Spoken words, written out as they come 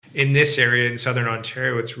in this area in southern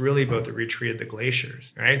Ontario, it's really about the retreat of the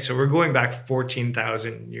glaciers, right? So we're going back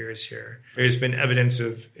 14,000 years here. There's been evidence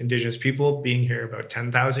of Indigenous people being here about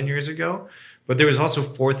 10,000 years ago, but there was also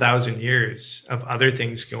 4,000 years of other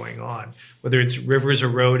things going on, whether it's rivers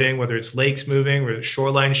eroding, whether it's lakes moving, whether it's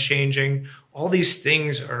shorelines changing. All these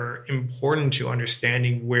things are important to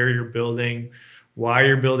understanding where you're building, why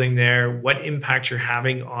you're building there, what impact you're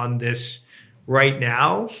having on this right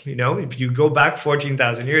now. You know, if you go back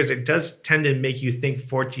 14,000 years, it does tend to make you think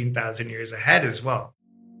 14,000 years ahead as well.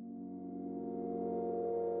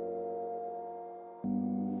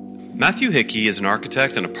 Matthew Hickey is an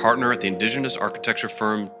architect and a partner at the Indigenous architecture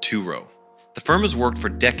firm Two-Row. The firm has worked for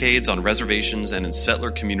decades on reservations and in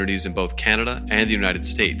settler communities in both Canada and the United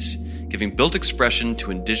States, giving built expression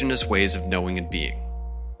to Indigenous ways of knowing and being.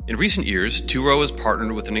 In recent years, Two-Row has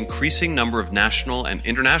partnered with an increasing number of national and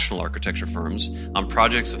international architecture firms on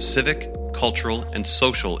projects of civic, cultural, and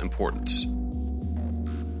social importance.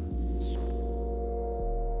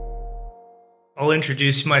 I'll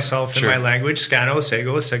introduce myself in my language. Scano,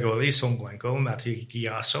 Sego, Segoli, Songwenko, Matthew Hickey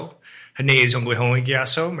Yaso. Hane Zongwehong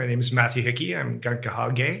Yaso. My name is Matthew Hickey. I'm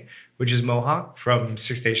Gankahage, which is Mohawk from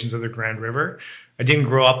 6 Stations of the Grand River. I didn't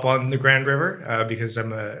grow up on the Grand River because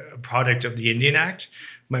I'm a product of the Indian Act.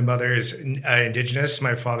 My mother is Indigenous.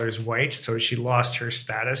 My father is white, so she lost her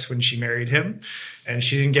status when she married him. And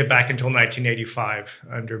she didn't get back until 1985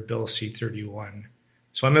 under Bill C-31.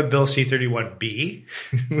 So I'm a Bill C-31B,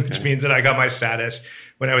 which means that I got my status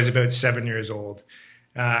when I was about 7 years old.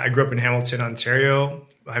 I grew up in Hamilton, Ontario.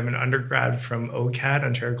 I have an undergrad from OCAD,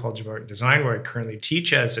 Ontario College of Art and Design, where I currently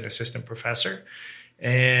teach as an assistant professor.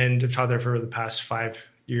 And I've taught there for the past 5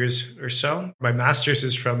 years or so. My master's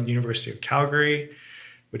is from the University of Calgary,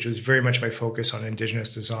 which was very much my focus on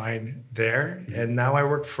Indigenous design there. And now I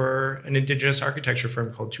work for an Indigenous architecture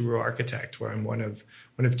firm called Two-Row Architect, where I'm one of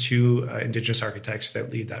two Indigenous architects that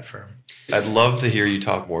lead that firm. I'd love to hear you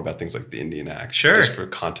talk more about things like the Indian Act, just for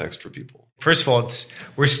context for people. First of all,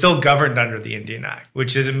 we're still governed under the Indian Act,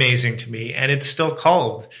 which is amazing to me. And it's still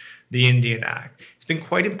called the Indian Act. It's been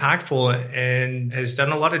quite impactful and has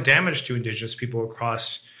done a lot of damage to Indigenous people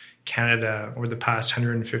across Canada over the past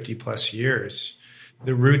 150 plus years.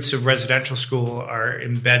 The roots of residential school are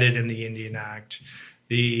embedded in the Indian Act.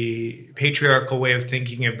 The patriarchal way of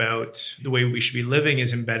thinking about the way we should be living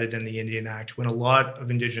is embedded in the Indian Act, when a lot of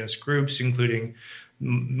Indigenous groups, including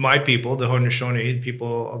my people, the Haudenosaunee,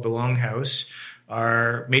 people of the Longhouse,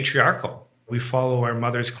 are matriarchal. We follow our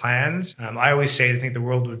mother's clans. I always say I think the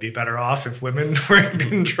world would be better off if women were in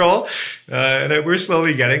control. And we're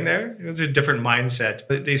slowly getting there. It was a different mindset.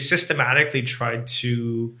 But they systematically tried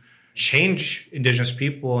to change Indigenous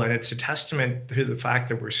people, and it's a testament to the fact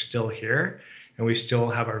that we're still here and we still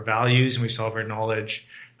have our values and we still have our knowledge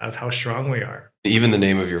of how strong we are. Even the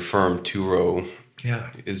name of your firm, Two-Row,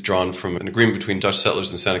 is drawn from an agreement between Dutch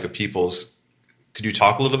settlers and Seneca peoples. Could you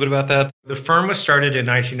talk a little bit about that? The firm was started in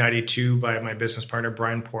 1992 by my business partner,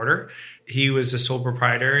 Brian Porter. He was the sole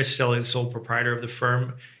proprietor, still is sole proprietor of the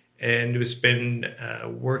firm, and has been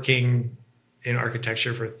working in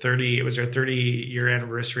architecture for 30, it was our 30-year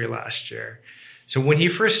anniversary last year. So when he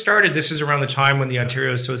first started, this is around the time when the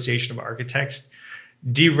Ontario Association of Architects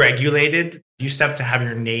deregulated. You used to have to have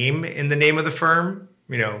your name in the name of the firm,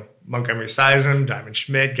 you know, Montgomery Sison, Diamond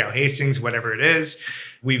Schmidt, Gow Hastings, whatever it is.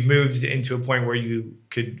 We've moved into a point where you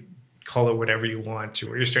could call it whatever you want to,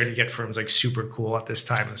 where you're starting to get firms like Super Cool at this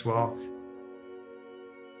time as well.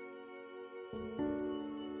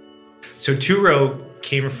 So Two-Row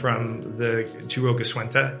came from the Two-Row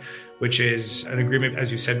Geswenta, which is an agreement,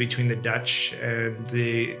 as you said, between the Dutch and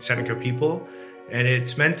the Seneca people. And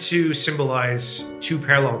it's meant to symbolize two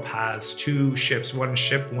parallel paths, two ships, one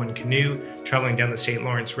ship, one canoe, traveling down the St.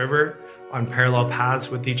 Lawrence River on parallel paths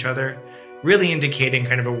with each other, really indicating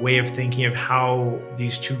kind of a way of thinking of how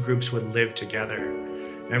these two groups would live together.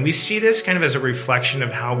 And we see this kind of as a reflection of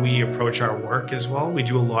how we approach our work as well. We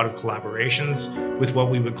do a lot of collaborations with what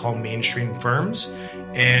we would call mainstream firms.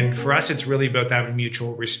 And for us, it's really about that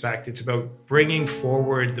mutual respect. It's about bringing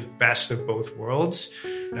forward the best of both worlds,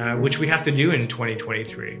 which we have to do in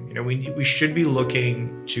 2023. You know, we should be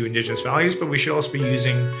looking to Indigenous values, but we should also be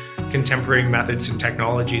using contemporary methods and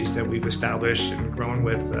technologies that we've established and grown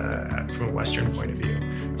with from a Western point of view.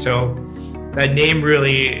 So that name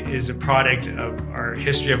really is a product of our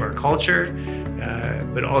history, of our culture,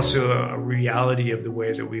 but also a reality of the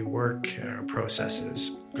way that we work and our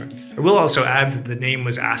processes. I will also add that the name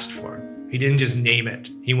was asked for. He didn't just name it.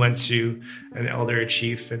 He went to an elder, a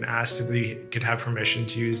chief, and asked if he could have permission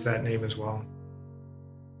to use that name as well.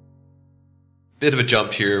 Bit of a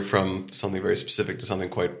jump here from something very specific to something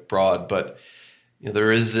quite broad, but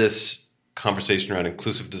There is this conversation around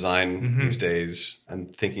inclusive design these days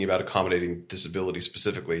and thinking about accommodating disability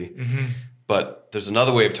specifically. But there's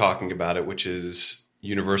another way of talking about it, which is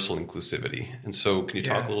universal inclusivity. And so can you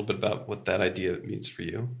talk a little bit about what that idea means for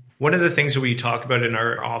you? One of the things that we talk about in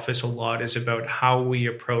our office a lot is about how we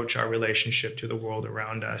approach our relationship to the world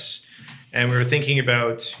around us. And we were thinking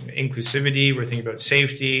about inclusivity, we're thinking about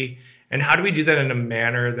safety, and how do we do that in a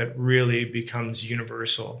manner that really becomes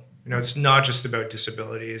universal? It's not just about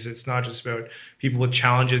disabilities. It's not just about people with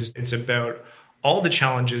challenges. It's about all the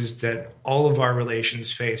challenges that all of our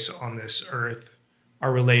relations face on this earth.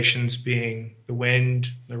 Our relations being the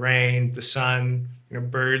wind, the rain, the sun,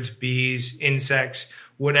 birds, bees, insects,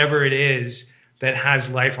 whatever it is that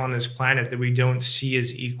has life on this planet that we don't see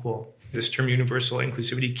as equal. This term universal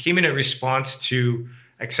inclusivity came in response to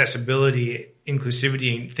accessibility,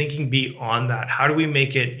 inclusivity, and thinking beyond that. How do we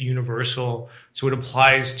make it universal so it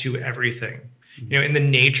applies to everything? In the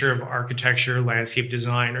nature of architecture, landscape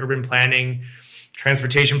design, urban planning,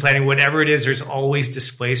 transportation planning, whatever it is, there's always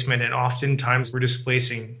displacement. And oftentimes we're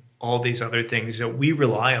displacing all these other things that we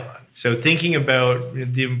rely on. So thinking about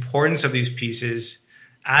the importance of these pieces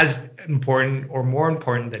as important or more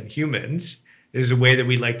important than humans is a way that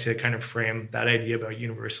we like to kind of frame that idea about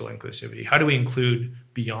universal inclusivity. How do we include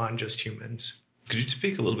beyond just humans? Could you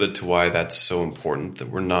speak a little bit to why that's so important, that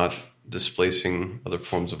we're not displacing other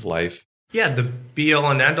forms of life? Yeah, the be all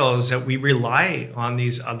and end all is that we rely on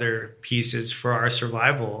these other pieces for our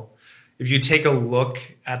survival. If you take a look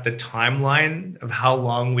at the timeline of how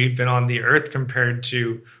long we've been on the earth compared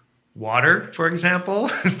to water, for example,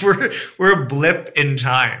 we're a blip in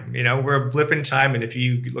time. We're a blip in time. And if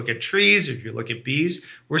you look at trees, if you look at bees,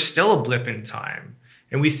 we're still a blip in time.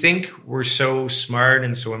 And we think we're so smart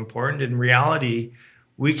and so important. In reality,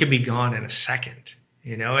 we could be gone in a second.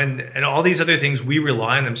 And all these other things, we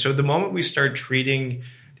rely on them. So the moment we start treating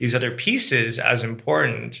these other pieces as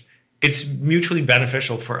important, it's mutually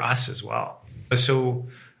beneficial for us as well. So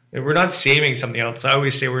we're not saving something else. I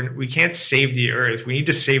always say we can't save the earth. We need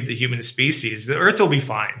to save the human species. The earth will be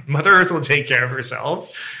fine. Mother Earth will take care of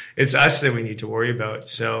herself. It's us that we need to worry about.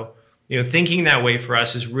 So, thinking that way for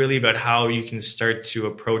us is really about how you can start to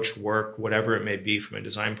approach work, whatever it may be from a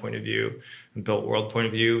design point of view, and built world point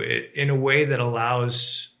of view, in a way that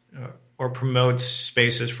allows or promotes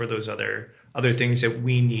spaces for those other things that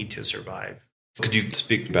we need to survive. Could you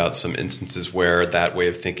speak about some instances where that way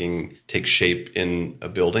of thinking takes shape in a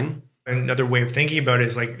building? Another way of thinking about it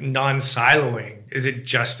is like non-siloing. Is it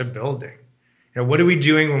just a building? What are we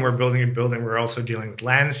doing when we're building a building? We're also dealing with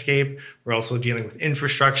landscape. We're also dealing with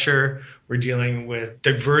infrastructure. We're dealing with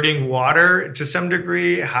diverting water to some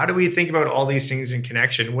degree. How do we think about all these things in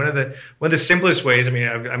connection? One of the simplest ways,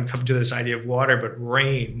 I'm coming to this idea of water, but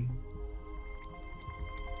rain.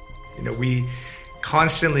 We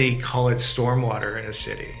constantly call it stormwater in a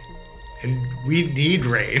city. And we need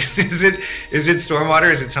rain. Is it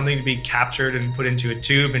stormwater? Is it something to be captured and put into a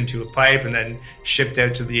tube, into a pipe, and then shipped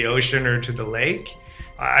out to the ocean or to the lake?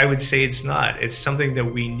 I would say it's not. It's something that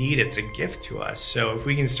we need. It's a gift to us. So if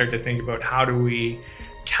we can start to think about how do we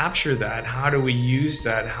capture that, how do we use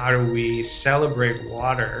that, how do we celebrate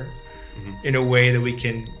water in a way that we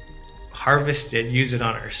can harvest it, use it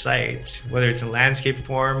on our site, whether it's in landscape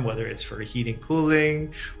form, whether it's for heating,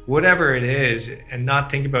 cooling, whatever it is, and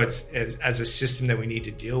not think about it as a system that we need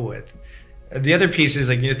to deal with. The other piece is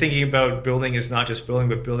thinking about building is not just building,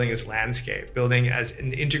 but building as landscape, building as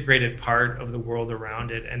an integrated part of the world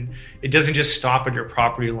around it. And it doesn't just stop at your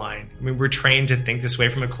property line. We're trained to think this way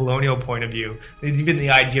from a colonial point of view. Even the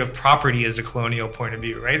idea of property is a colonial point of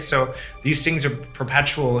view, right? So these things are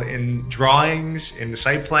perpetual in drawings, in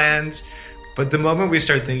site plans. But the moment we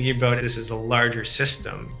start thinking about this as a larger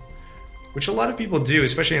system, which a lot of people do,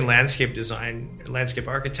 especially in landscape design, landscape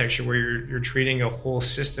architecture, where you're treating a whole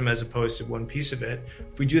system as opposed to one piece of it.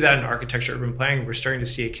 If we do that in architecture, urban planning, we're starting to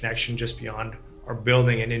see a connection just beyond our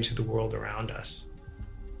building and into the world around us.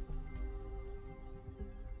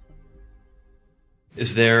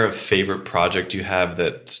 Is there a favorite project you have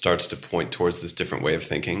that starts to point towards this different way of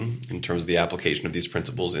thinking in terms of the application of these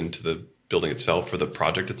principles into the building itself or the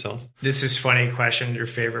project itself? This is a funny question, your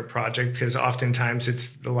favorite project, because oftentimes it's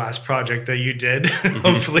the last project that you did.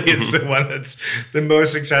 Hopefully it's the one that's the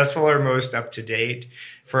most successful or most up to date.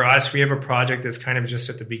 For us, we have a project that's kind of just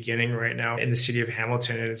at the beginning right now in the city of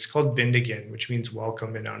Hamilton, and it's called Bindigan, which means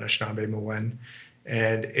welcome in Anishinaabe-Mowen.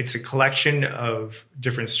 And it's a collection of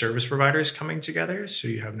different service providers coming together. So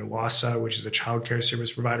you have Nawasa, which is a child care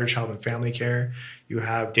service provider, child and family care. You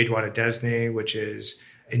have Dedwada Desne, which is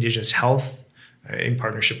Indigenous health in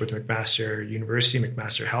partnership with McMaster University,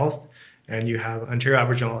 McMaster Health. and you have Ontario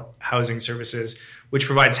Aboriginal Housing Services, which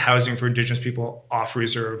provides housing for Indigenous people off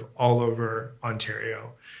reserve all over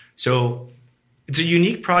Ontario. So it's a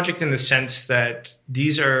unique project in the sense that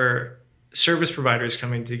these are service providers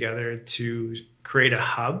coming together to create a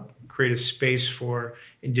hub, create a space for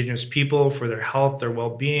Indigenous people, for their health, their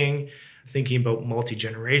well-being, thinking about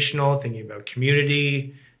multi-generational, thinking about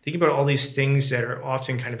community, thinking about all these things that are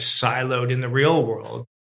often kind of siloed in the real world.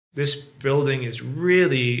 This building is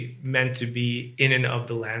really meant to be in and of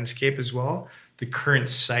the landscape as well. The current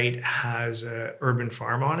site has an urban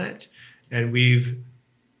farm on it, and we've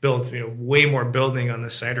built way more building on the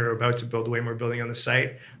site, or about to build way more building on the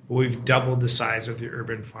site, but we've doubled the size of the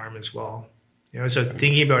urban farm as well. So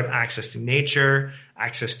thinking about access to nature,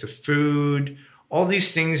 access to food, all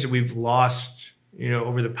these things that we've lost,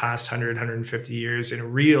 over the past 100, 150 years in a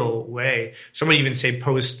real way. Some would even say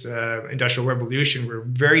post-industrial revolution, we're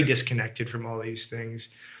very disconnected from all these things.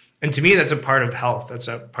 And to me, that's a part of health. That's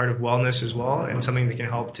a part of wellness as well, and something that can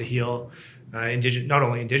help to heal not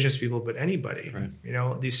only Indigenous people, but anybody.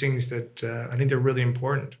 Right. These things that I think they're really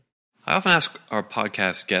important. I often ask our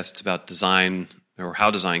podcast guests about design or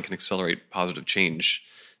how design can accelerate positive change.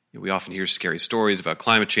 We often hear scary stories about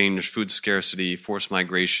climate change, food scarcity, forced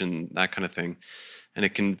migration, that kind of thing. And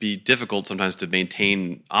it can be difficult sometimes to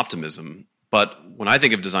maintain optimism. But when I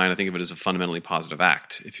think of design, I think of it as a fundamentally positive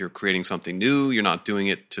act. If you're creating something new, you're not doing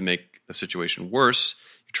it to make a situation worse,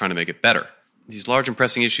 you're trying to make it better. These large and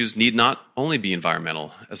pressing issues need not only be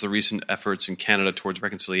environmental, as the recent efforts in Canada towards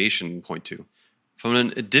reconciliation point to. From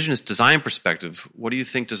an Indigenous design perspective, what do you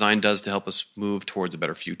think design does to help us move towards a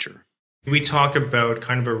better future? We talk about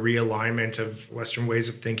kind of a realignment of Western ways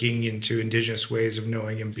of thinking into Indigenous ways of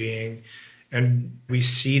knowing and being. And we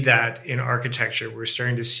see that in architecture. We're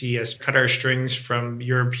starting to see us cut our strings from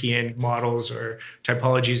European models or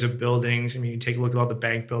typologies of buildings. I mean, you take a look at all the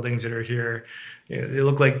bank buildings that are here. They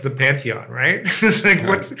look like the Pantheon, right? It's like,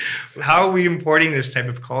 how are we importing this type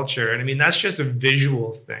of culture? And I mean, that's just a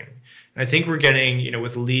visual thing. And I think we're getting,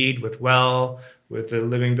 with LEED, with WELL, with the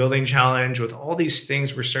Living Building Challenge, with all these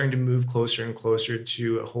things, we're starting to move closer and closer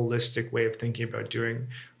to a holistic way of thinking about doing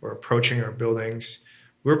or approaching our buildings.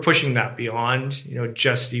 We're pushing that beyond,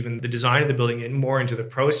 just even the design of the building and more into the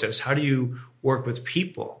process. How do you work with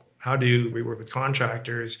people? How do we work with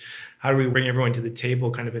contractors? How do we bring everyone to the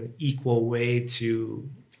table kind of an equal way to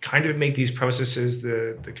kind of make these processes,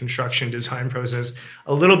 the construction design process,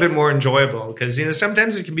 a little bit more enjoyable? Because,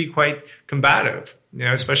 sometimes it can be quite combative,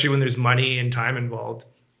 especially when there's money and time involved.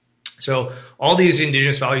 So all these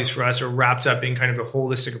Indigenous values for us are wrapped up in kind of a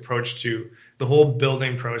holistic approach to the whole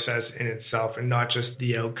building process in itself and not just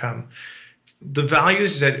the outcome. The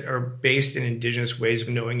values that are based in Indigenous ways of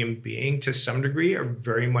knowing and being to some degree are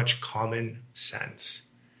very much common sense.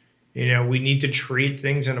 We need to treat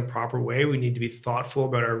things in a proper way. We need to be thoughtful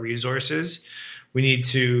about our resources. We need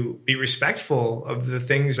to be respectful of the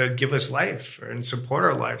things that give us life and support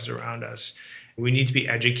our lives around us. We need to be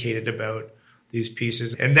educated about these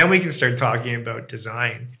pieces. And then we can start talking about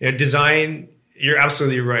design. Design, you're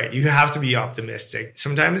absolutely right. You have to be optimistic.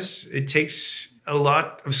 Sometimes it takes a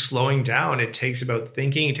lot of slowing down. It takes about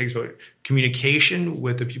thinking. It takes about communication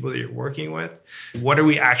with the people that you're working with. What are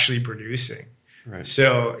we actually producing? Right.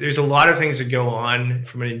 So there's a lot of things that go on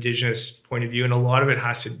from an Indigenous point of view, and a lot of it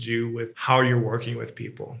has to do with how you're working with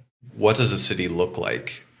people. What does a city look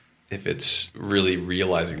like if it's really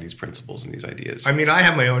realizing these principles and these ideas? I mean, I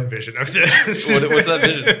have my own vision of this. What's that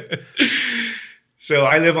vision? So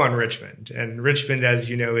I live on Richmond, and Richmond, as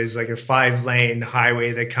you know, is like a 5-lane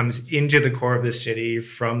highway that comes into the core of the city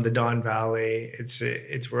from the Don Valley.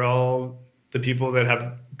 It's where all the people that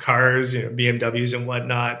have cars, BMWs and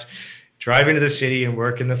whatnot, drive into the city and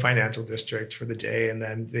work in the financial district for the day, and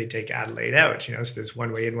then they take Adelaide out. So there's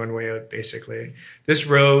one way in, one way out, basically. This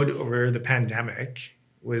road over the pandemic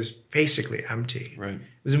was basically empty. Right.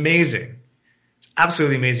 It was amazing. It's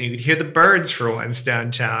absolutely amazing. You could hear the birds for once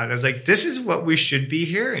downtown. I was like, this is what we should be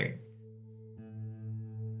hearing.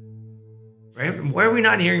 Right? Why are we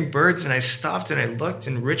not hearing birds? And I stopped and I looked,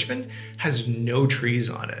 and Richmond has no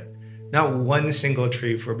trees on it. Not one single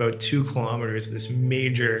tree for about 2 kilometers of this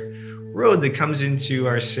major road that comes into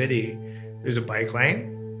our city. There's a bike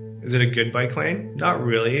lane. Is it a good bike lane? Not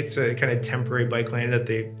really. It's a kind of temporary bike lane that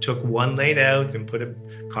they took one lane out and put a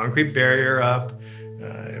concrete barrier up,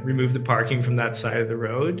 removed the parking from that side of the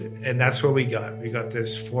road. And that's what we got. We got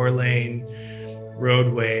this 4-lane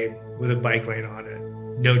roadway with a bike lane on it.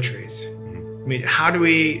 No trees. I mean, how do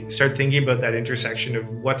we start thinking about that intersection of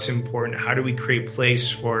what's important? How do we create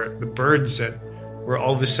place for the birds that we're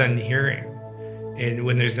all of a sudden hearing? And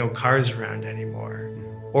when there's no cars around anymore,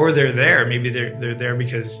 or they're there. Maybe they're there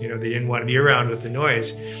because, they didn't want to be around with the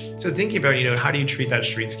noise. So thinking about, how do you treat that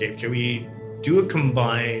streetscape? Can we do a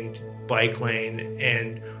combined bike lane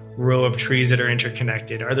and row of trees that are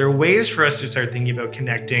interconnected? Are there ways for us to start thinking about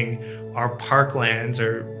connecting our parklands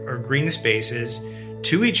or green spaces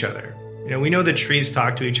to each other? We know that trees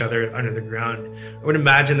talk to each other under the ground. I would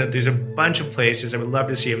imagine that there's a bunch of places, I would love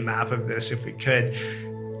to see a map of this if we could,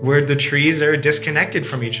 where the trees are disconnected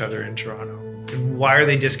from each other in Toronto. And why are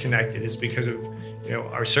they disconnected? Is because of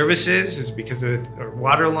our services? Is because of our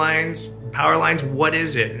water lines, power lines? What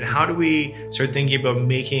is it? And how do we start thinking about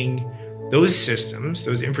making those systems,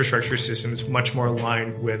 those infrastructure systems, much more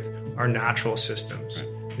aligned with our natural systems?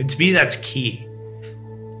 Right. And to me, that's key.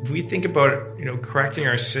 If we think about, correcting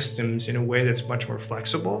our systems in a way that's much more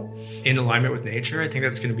flexible, in alignment with nature, I think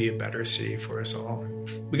that's going to be a better city for us all.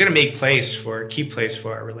 We got to make keep place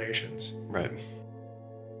for our relations. Right.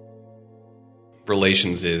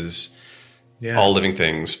 Relations is all living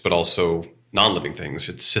things, but also non-living things.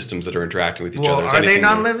 It's systems that are interacting with each other. Are they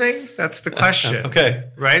non-living? That's the question. Okay.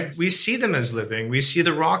 Right? We see them as living. We see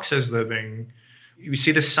the rocks as living. We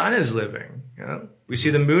see the sun as living. We see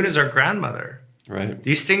the moon as our grandmother. Right.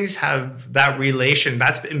 These things have that relation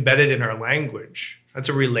that's embedded in our language. That's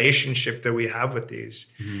a relationship that we have with these.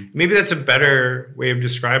 Mm-hmm. Maybe that's a better way of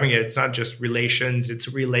describing it. It's not just relations. It's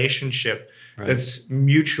a relationship that's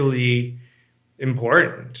mutually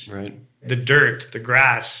important. Right. The dirt, the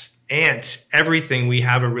grass, ants, everything we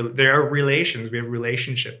have there are relations. We have a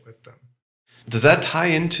relationship with them. Does that tie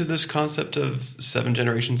into this concept of 7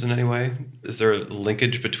 generations in any way? Is there a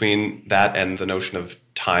linkage between that and the notion of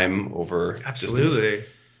time over distance?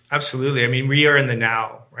 Absolutely. I mean, we are in the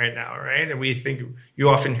now right now, right? And we think, you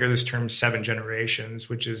often hear this term 7 generations,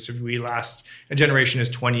 which is if a generation is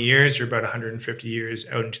 20 years, you're about 150 years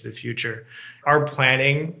out into the future. Our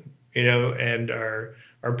planning, and our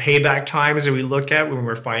payback times that we look at when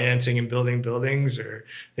we're financing and building buildings or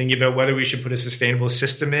thinking about whether we should put a sustainable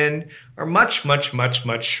system in are much, much, much,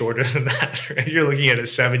 much shorter than that. Right? You're looking at a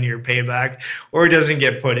 7-year payback, or it doesn't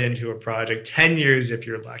get put into a project. 10 years if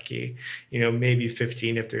you're lucky, maybe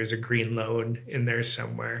 15 if there's a green loan in there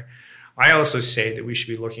somewhere. I also say that we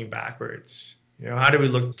should be looking backwards. How do we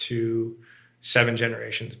look to 7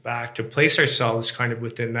 generations back to place ourselves kind of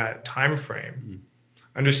within that time frame? Mm-hmm.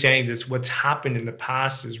 Understanding that what's happened in the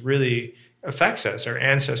past really affects us. Our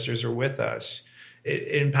ancestors are with us.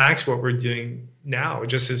 It impacts what we're doing now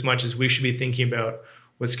just as much as we should be thinking about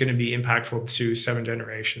what's going to be impactful to 7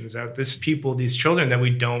 generations out. These children that we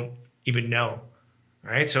don't even know,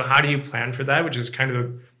 right? So how do you plan for that, which is kind of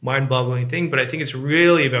a mind-boggling thing. But I think it's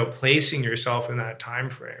really about placing yourself in that time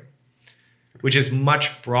frame, which is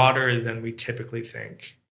much broader than we typically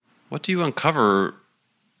think. What do you uncover?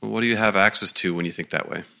 What do you have access to when you think that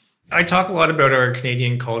way? I talk a lot about our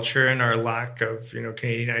Canadian culture and our lack of,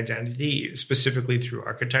 Canadian identity, specifically through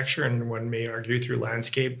architecture, and one may argue through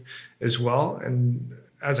landscape as well. And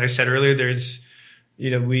as I said earlier,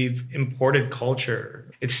 we've imported culture.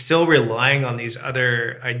 It's still relying on these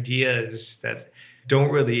other ideas that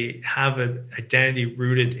don't really have an identity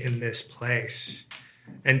rooted in this place.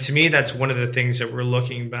 And to me, that's one of the things that we're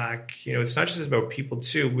looking back. It's not just about people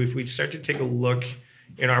too. If we start to take a look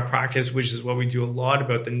in our practice, which is what we do a lot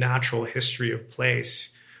about the natural history of place,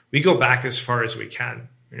 we go back as far as we can,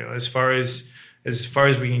 as far as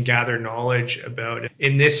we can gather knowledge about it.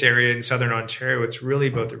 In this area in Southern Ontario, it's really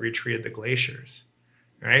about the retreat of the glaciers,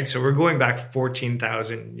 right? So we're going back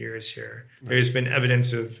 14,000 years here. Right. There's been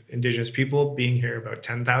evidence of Indigenous people being here about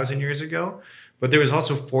 10,000 years ago, but there was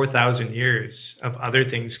also 4,000 years of other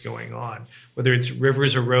things going on, whether it's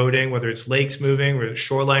rivers eroding, whether it's lakes moving, whether it's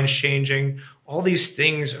shorelines changing. All these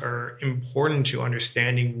things are important to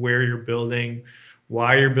understanding where you're building,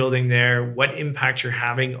 why you're building there, what impact you're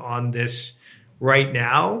having on this right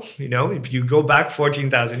now. If you go back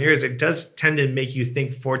 14,000 years, it does tend to make you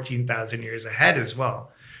think 14,000 years ahead as well.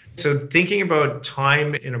 So thinking about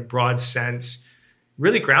time in a broad sense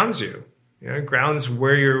really grounds you. It grounds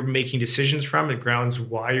where you're making decisions from. It grounds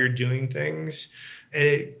why you're doing things. And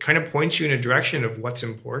it kind of points you in a direction of what's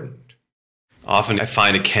important. Often I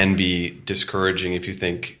find it can be discouraging if you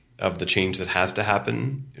think of the change that has to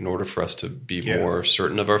happen in order for us to be more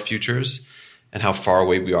certain of our futures and how far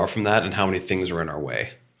away we are from that and how many things are in our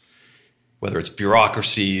way. Whether it's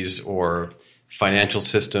bureaucracies or financial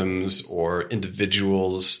systems or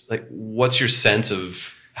individuals, what's your sense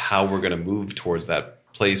of how we're going to move towards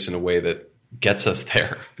that place in a way that gets us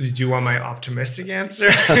there? Do you want my optimistic answer?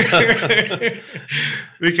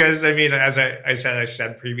 Because, as I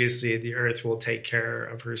said previously, the earth will take care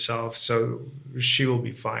of herself. So she will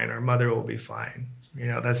be fine. Our mother will be fine.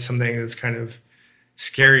 That's something that's kind of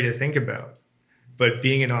scary to think about. But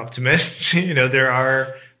being an optimist,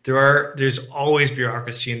 there's always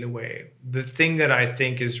bureaucracy in the way. The thing that I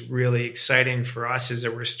think is really exciting for us is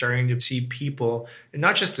that we're starting to see people, and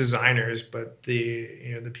not just designers, but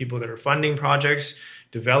the people that are funding projects,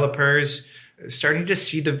 developers, starting to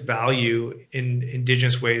see the value in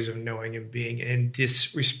Indigenous ways of knowing and being, and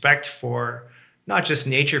this respect for not just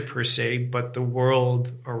nature per se, but the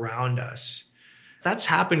world around us. That's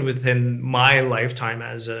happened within my lifetime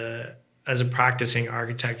as a practicing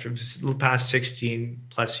architect for the past 16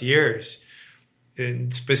 plus years.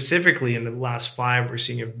 And specifically in the last 5, we're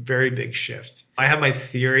seeing a very big shift. I have my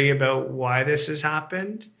theory about why this has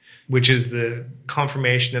happened, which is the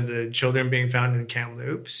confirmation of the children being found in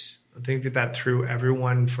Kamloops. I think that threw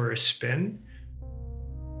everyone for a spin,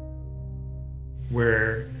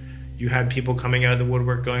 where you had people coming out of the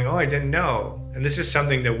woodwork going, oh, I didn't know. And this is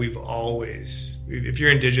something that if you're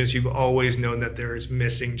Indigenous, you've always known that there's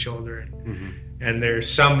missing children. Mm-hmm. And they're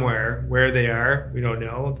somewhere. Where they are, we don't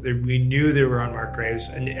know. We knew they were unmarked graves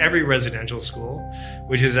in every residential school,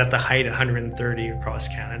 which is at the height 130 across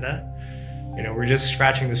Canada. We're just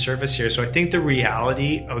scratching the surface here. So I think the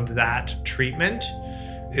reality of that treatment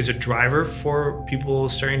is a driver for people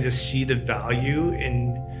starting to see the value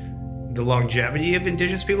in the longevity of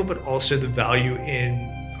Indigenous people, but also the value in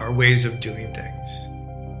our ways of doing things.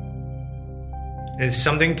 And it's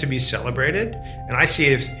something to be celebrated. And I see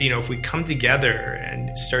if we come together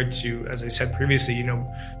and start to, as I said previously,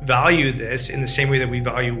 value this in the same way that we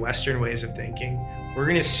value Western ways of thinking, we're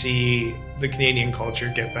going to see the Canadian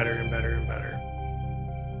culture get better and better and better.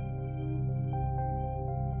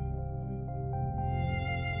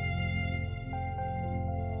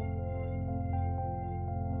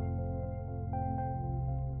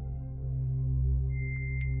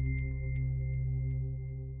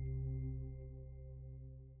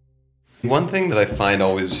 One thing that I find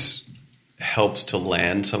always helps to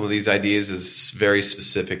land some of these ideas is very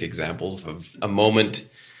specific examples of a moment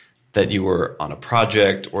that you were on a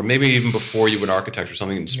project, or maybe even before you were in architecture,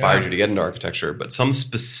 something inspired you to get into architecture, but some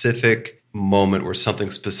specific moment where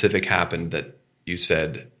something specific happened that you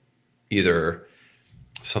said either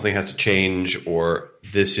something has to change, or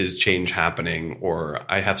this is change happening, or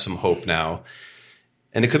I have some hope now.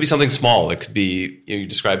 And it could be something small. It could be, you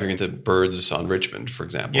describe here the birds on Richmond, for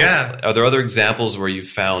example. Yeah. Are there other examples where you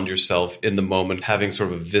found yourself in the moment having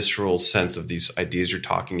sort of a visceral sense of these ideas you're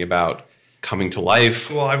talking about coming to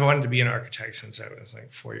life? Well, I've wanted to be an architect since I was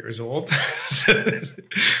 4 years old.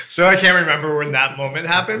 So I can't remember when that moment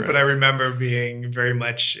happened, but I remember being very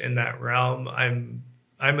much in that realm. I'm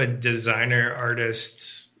a designer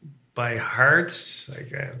artist by heart.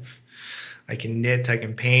 I can knit, I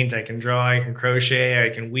can paint, I can draw, I can crochet, I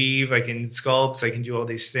can weave, I can sculpt, I can do all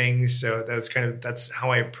these things. So that's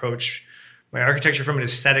how I approach my architecture from an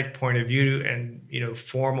aesthetic point of view, and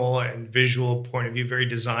formal and visual point of view, very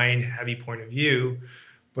design heavy point of view.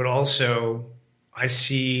 But also I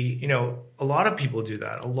see, a lot of people do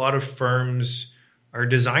that. A lot of firms are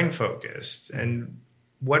design focused. And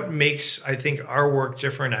what makes, I think, our work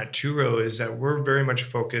different at Turo is that we're very much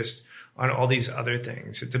focused on all these other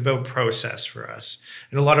things. It's about process for us.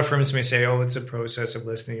 And a lot of firms may say, oh, it's a process of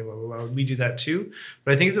listening, blah, blah, blah. We do that too.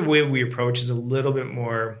 But I think the way we approach is a little bit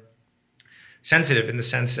more sensitive, in the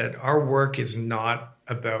sense that our work is not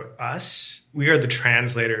about us. We are the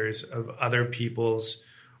translators of other people's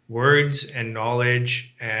words and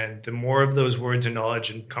knowledge. And the more of those words and knowledge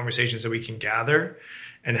and conversations that we can gather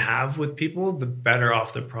and have with people, the better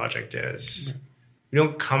off the project is. Mm-hmm. We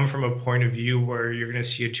don't come from a point of view where you're going to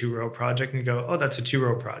see a 2-row project and go, oh, that's a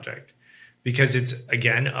 2-row project. Because it's,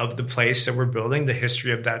 again, of the place that we're building, the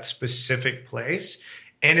history of that specific place,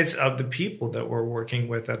 and it's of the people that we're working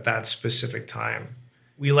with at that specific time.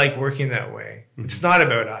 We like working that way. Mm-hmm. It's not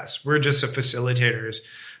about us. We're just the facilitators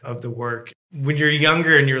of the work. When you're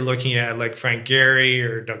younger and you're looking at Frank Gehry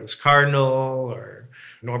or Douglas Cardinal or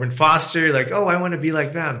Norman Foster, oh, I want to be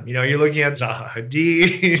like them. You're looking at Zaha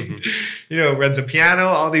Hadid, mm-hmm. Renzo Piano,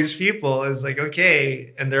 all these people. It's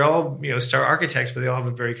okay. And they're all, star architects, but they all have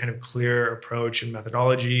a very kind of clear approach and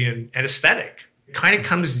methodology and aesthetic. It kind of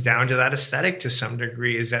comes down to that aesthetic to some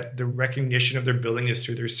degree, is that the recognition of their building is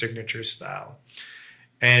through their signature style.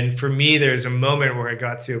 And for me, there's a moment where I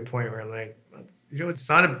got to a point where I'm it's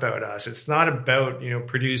not about us. It's not about,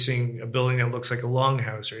 producing a building that looks like a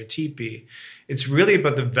longhouse or a teepee. It's really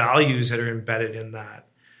about the values that are embedded in that.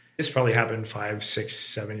 This probably happened 5, 6,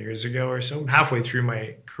 7 years ago or so, halfway through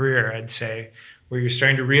my career, I'd say, where you're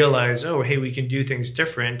starting to realize, oh, hey, we can do things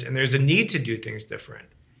different. And there's a need to do things different.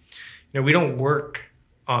 We don't work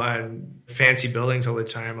on fancy buildings all the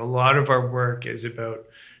time. A lot of our work is about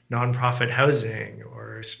nonprofit housing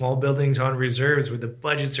or small buildings on reserves where the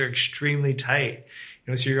budgets are extremely tight.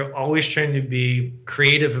 So you're always trying to be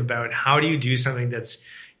creative about how do you do something that's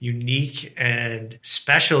unique and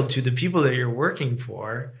special to the people that you're working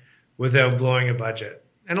for without blowing a budget.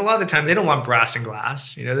 And a lot of the time, they don't want brass and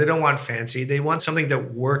glass. They don't want fancy. They want something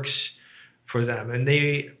that works for them. And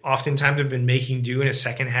they oftentimes have been making do in a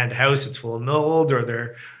secondhand house that's full of mold, or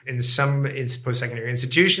they're in some post-secondary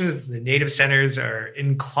institutions. The native centers are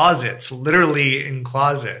in closets, literally in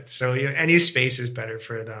closets. So any space is better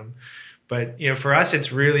for them. But for us,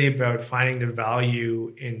 it's really about finding the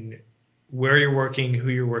value in where you're working, who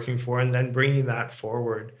you're working for, and then bringing that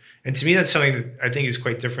forward. And to me, that's something that I think is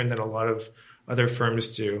quite different than a lot of other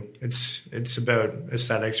firms do. It's about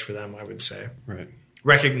aesthetics for them, I would say. Right.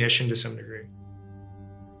 Recognition to some degree.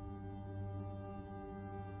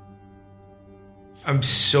 I'm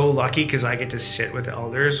so lucky because I get to sit with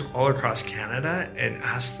elders all across Canada and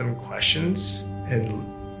ask them questions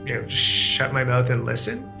and just shut my mouth and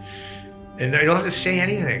listen. And I don't have to say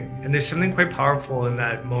anything. And there's something quite powerful in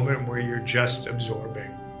that moment where you're just absorbing.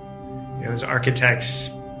 As architects,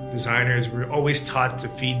 designers, we're always taught to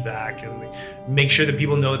feedback and make sure that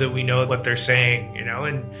people know that we know what they're saying,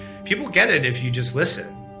 and people get it if you just listen.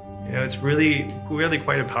 It's really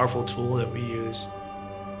quite a powerful tool that we use.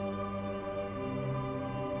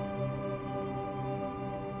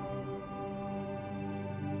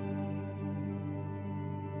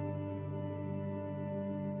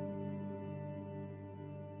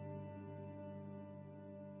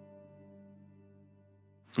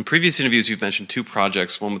 In previous interviews, you've mentioned two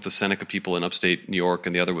projects, one with the Seneca people in upstate New York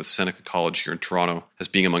and the other with Seneca College here in Toronto, as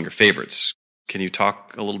being among your favorites. Can you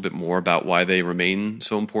talk a little bit more about why they remain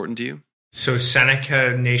so important to you? So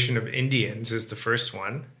Seneca Nation of Indians is the first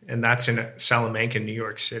one, and that's in Salamanca, New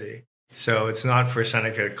York City. So it's not for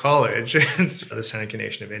Seneca College, it's for the Seneca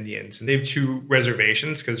Nation of Indians. And they have two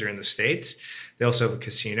reservations because they're in the States. They also have a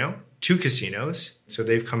casino, two casinos. So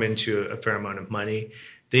they've come into a fair amount of money.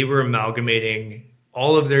 They were amalgamating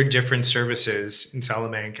all of their different services in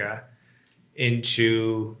Salamanca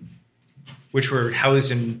which were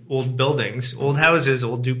housed in old buildings, old houses,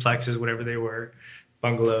 old duplexes, whatever they were,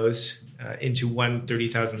 bungalows, into one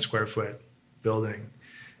 30,000 square foot building.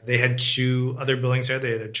 They had two other buildings there.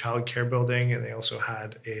 They had a childcare building and they also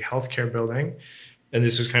had a healthcare building. And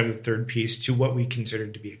this was kind of the third piece to what we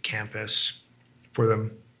considered to be a campus for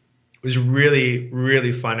them. It was really,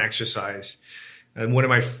 really fun exercise. And one of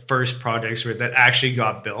my first projects that actually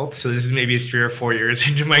got built. So this is maybe 3 or 4 years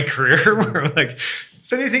into my career where I'm like,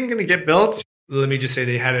 is anything going to get built? Let me just say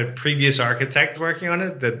they had a previous architect working on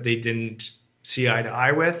it that they didn't see eye to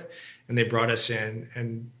eye with. And they brought us in.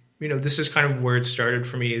 And, this is kind of where it started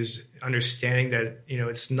for me, is understanding that,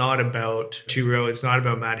 it's not about Two Row. It's not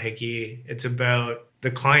about Matt Hickey. It's about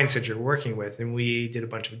the clients that you're working with. And we did a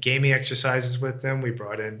bunch of gaming exercises with them. We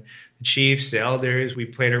brought in the chiefs, the elders. We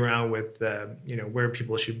played around with, where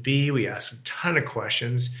people should be. We asked a ton of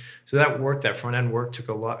questions. So that work, that front end work, took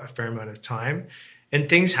a fair amount of time. And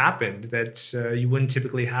things happened that you wouldn't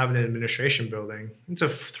typically have in an administration building. It's a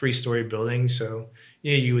 3-story building. So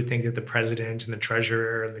you would think that the president and the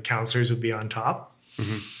treasurer and the counselors would be on top.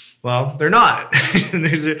 Mm-hmm. Well, they're not.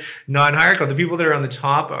 There's a non-hierarchical. The people that are on the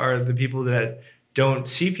top are the people that don't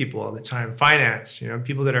see people all the time. Finance,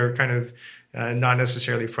 people that are kind of not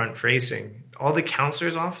necessarily front facing. All the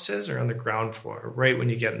counselors' offices are on the ground floor, right when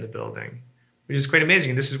you get in the building, which is quite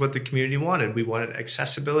amazing. This is what the community wanted. We wanted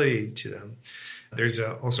accessibility to them. There's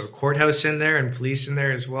also a courthouse in there and police in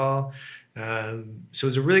there as well. So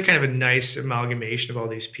it's a really kind of a nice amalgamation of all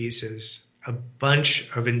these pieces. A bunch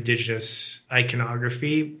of Indigenous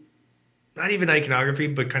iconography, not even iconography,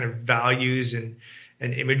 but kind of values and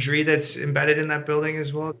imagery that's embedded in that building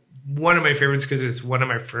as well. One of my favorites, because it's one of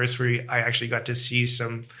my first where I actually got to see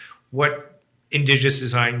what Indigenous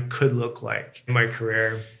design could look like in my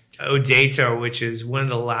career. Odato, which is one of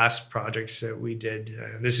the last projects that we did.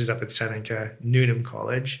 This is up at Seneca, Newnham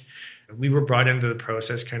College. We were brought into the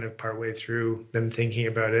process kind of partway through them thinking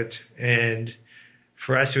about it. And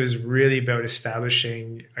for us, it was really about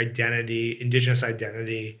establishing Indigenous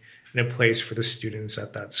identity in a place for the students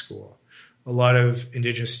at that school. A lot of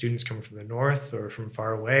Indigenous students come from the north or from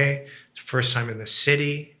far away. It's the first time in the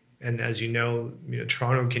city. And as you know,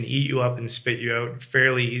 Toronto can eat you up and spit you out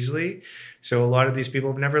fairly easily. So a lot of these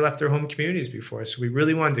people have never left their home communities before. So we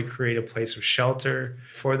really wanted to create a place of shelter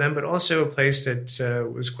for them, but also a place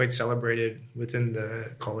that was quite celebrated within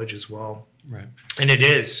the college as well. Right. And it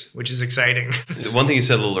is, which is exciting. One thing you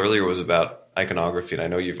said a little earlier was about iconography. And I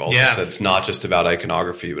know you've also said it's not just about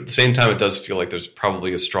iconography, but at the same time, it does feel like there's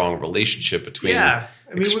probably a strong relationship between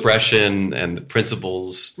expression and the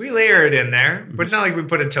principles. We layer it in there, but it's not like we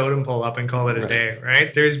put a totem pole up and call it a day,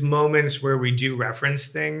 right? There's moments where we do reference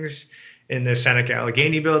things. In the Seneca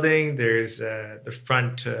Allegheny building, there's the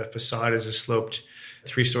front facade is a sloped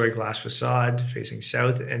 3-story glass facade facing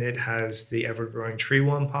south, and it has the ever-growing tree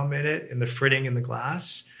wampum in it and the fritting in the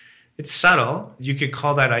glass. It's subtle. You could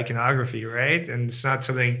call that iconography, right? And it's not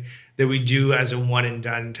something that we do as a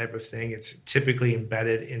one-and-done type of thing. It's typically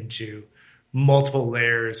embedded into multiple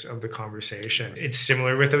layers of the conversation. It's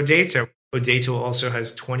similar with Odeto. Odeto also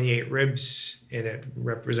has 28 ribs in it,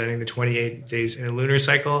 representing the 28 days in a lunar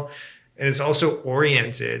cycle. And it's also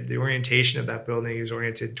oriented. The orientation of that building is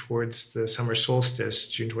oriented towards the summer solstice,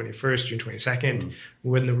 June 21st, June 22nd,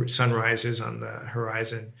 when the sun rises on the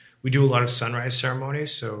horizon. We do a lot of sunrise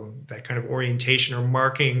ceremonies, so that kind of orientation or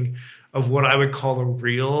marking of what I would call the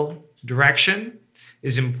real direction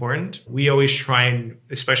is important. We always try and,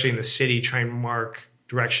 especially in the city, try and mark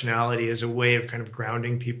directionality as a way of kind of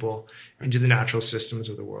grounding people into the natural systems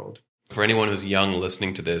of the world. For anyone who's young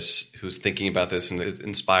listening to this, who's thinking about this and is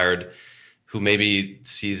inspired, who maybe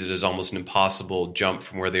sees it as almost an impossible jump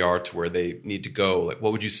from where they are to where they need to go, like,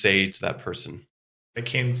 what would you say to that person? I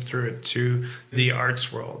came through it to the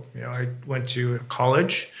arts world. I went to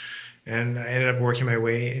college and I ended up working my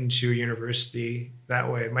way into university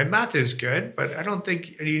that way. My math is good, but I don't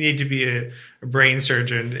think you need to be a brain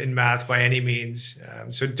surgeon in math by any means.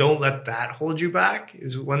 So don't let that hold you back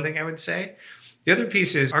is one thing I would say. The other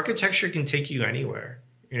piece is architecture can take you anywhere.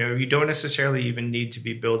 You don't necessarily even need to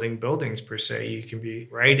be building buildings per se. You can be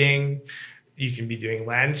writing, you can be doing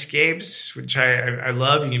landscapes, which I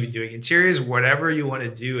love. You can be doing interiors, whatever you want to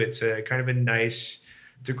do. It's a kind of a nice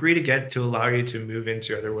degree to get to allow you to move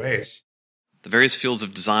into other ways. The various fields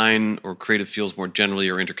of design or creative fields more generally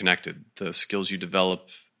are interconnected. The skills you develop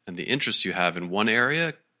and the interests you have in one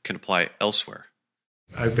area can apply elsewhere.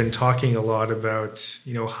 I've been talking a lot about,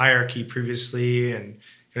 hierarchy previously and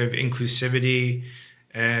kind of inclusivity.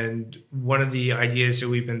 And one of the ideas that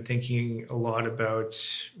we've been thinking a lot about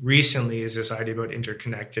recently is this idea about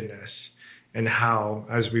interconnectedness and how,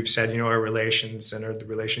 as we've said, our relations and the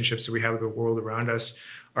relationships that we have with the world around us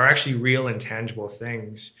are actually real and tangible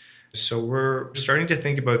things. So we're starting to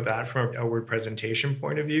think about that from an outward presentation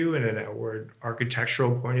point of view and an outward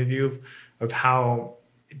architectural point of view of how,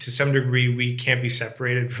 to some degree, we can't be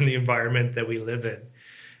separated from the environment that we live in.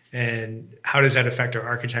 And how does that affect our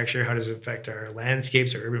architecture? How does it affect our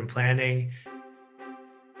landscapes, our urban planning?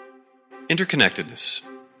 Interconnectedness.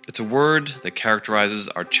 It's a word that characterizes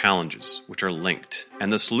our challenges, which are linked,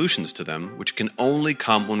 and the solutions to them, which can only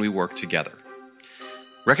come when we work together.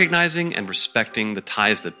 Recognizing and respecting the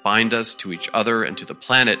ties that bind us to each other and to the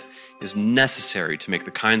planet is necessary to make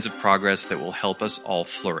the kinds of progress that will help us all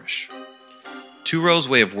flourish. Turo's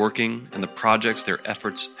way of working and the projects their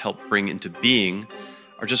efforts help bring into being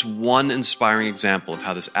are just one inspiring example of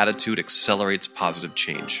how this attitude accelerates positive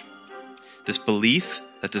change. This belief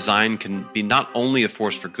that design can be not only a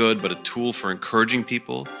force for good, but a tool for encouraging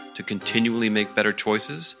people to continually make better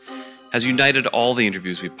choices, has united all the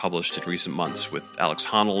interviews we've published in recent months with Alex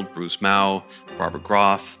Honnold, Bruce Mao, Barbara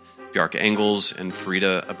Groth, Bjarke Engels, and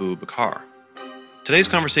Farida Abu Bakar. Today's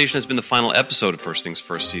conversation has been the final episode of First Things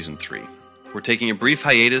First Season 3. We're taking a brief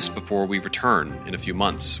hiatus before we return in a few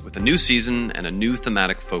months with a new season and a new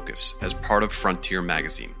thematic focus as part of Frontier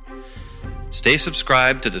Magazine. Stay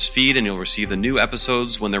subscribed to this feed and you'll receive the new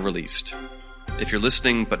episodes when they're released. If you're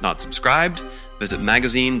listening but not subscribed, visit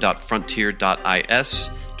magazine.frontier.is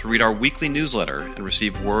to read our weekly newsletter and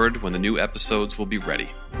receive word when the new episodes will be ready.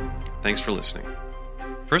 Thanks for listening.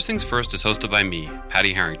 First Things First is hosted by me,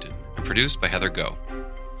 Patty Harrington, and produced by Heather Go.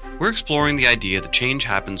 We're exploring the idea that change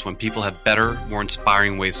happens when people have better, more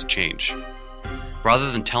inspiring ways to change.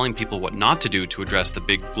 Rather than telling people what not to do to address the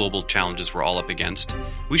big global challenges we're all up against,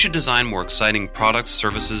 we should design more exciting products,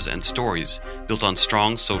 services, and stories built on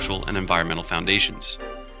strong social and environmental foundations.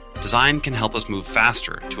 Design can help us move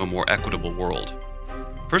faster to a more equitable world.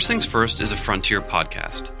 First Things First is a Frontier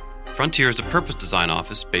podcast. Frontier is a purpose design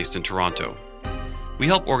office based in Toronto. We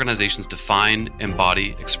help organizations define,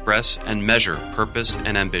 embody, express, and measure purpose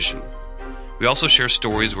and ambition. We also share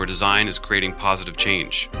stories where design is creating positive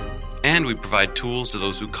change. And we provide tools to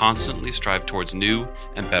those who constantly strive towards new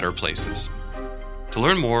and better places. To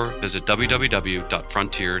learn more, visit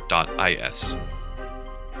www.frontier.is.